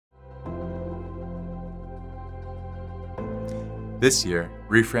This year,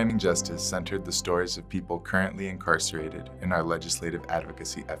 Reframing Justice centered the stories of people currently incarcerated in our legislative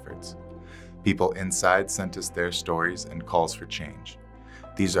advocacy efforts. People inside sent us their stories and calls for change.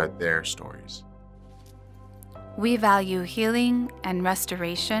 These are their stories. We value healing and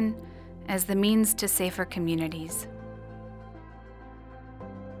restoration as the means to safer communities.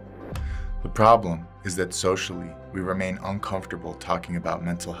 The problem is that socially, we remain uncomfortable talking about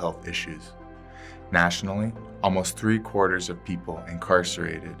mental health issues. Nationally, almost 3/4 of people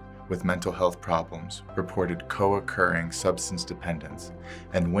incarcerated with mental health problems reported co-occurring substance dependence,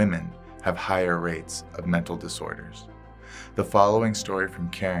 and women have higher rates of mental disorders. The following story from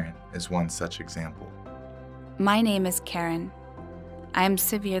Karin is one such example. My name is Karin. I am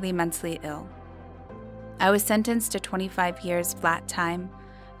severely mentally ill. I was sentenced to 25 years flat time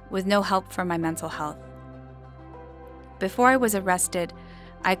with no help for my mental health. Before I was arrested,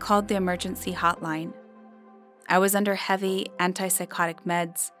 I called the emergency hotline. I was under heavy antipsychotic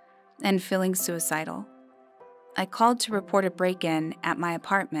meds and feeling suicidal. I called to report a break-in at my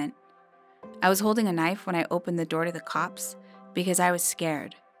apartment. I was holding a knife when I opened the door to the cops because I was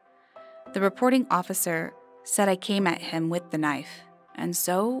scared. The reporting officer said I came at him with the knife, and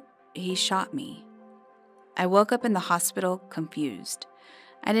so he shot me. I woke up in the hospital confused.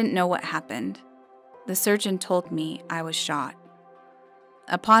 I didn't know what happened. The surgeon told me I was shot.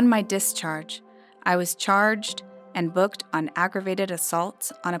 Upon my discharge, I was charged and booked on aggravated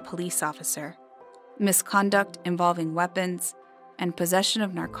assaults on a police officer, misconduct involving weapons, and possession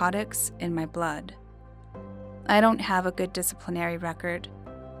of narcotics in my blood. I don't have a good disciplinary record.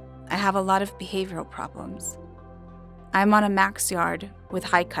 I have a lot of behavioral problems. I'm on a max yard with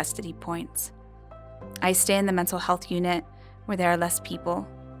high custody points. I stay in the mental health unit where there are less people.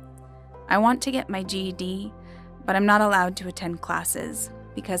 I want to get my GED, but I'm not allowed to attend classes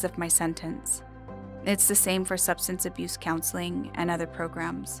because of my sentence. It's the same for substance abuse counseling and other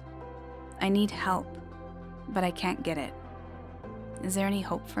programs. I need help, but I can't get it. Is there any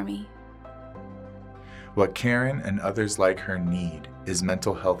hope for me? What Karin and others like her need is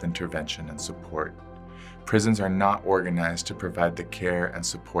mental health intervention and support. Prisons are not organized to provide the care and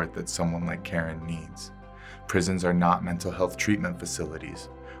support that someone like Karin needs. Prisons are not mental health treatment facilities.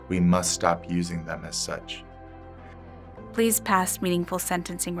 We must stop using them as such. Please pass meaningful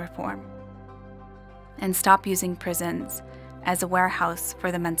sentencing reform and stop using prisons as a warehouse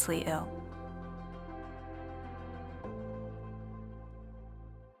for the mentally ill.